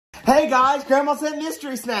Hey guys, Grandma sent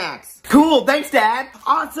mystery snacks. Cool, thanks, Dad.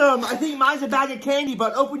 Awesome. I think mine's a bag of candy,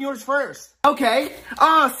 but open yours first. Okay.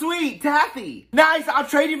 Oh, sweet, taffy. Nice, I'll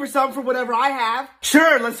trade you for some for whatever I have.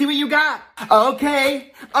 Sure, let's see what you got.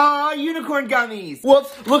 Okay. Unicorn gummies.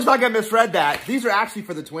 Whoops, looks like I misread that. These are actually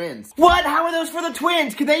for the twins. What? How are those for the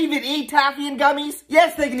twins? Can they even eat taffy and gummies?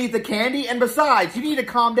 Yes, they can eat the candy, and besides, you need to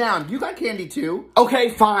calm down. You got candy too. Okay,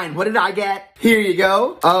 fine. What did I get? Here you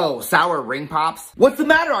go. Oh, sour ring pops. What's the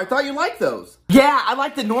matter? I thought you liked those. Yeah, I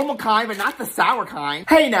like the normal kind, but not the sour kind.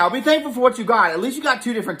 Hey now, be thankful for what you got. At least you got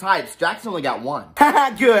two different types. Jackson only got one.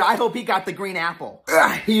 Haha, good. I hope he got the green apple.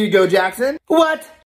 Here you go, Jackson. What?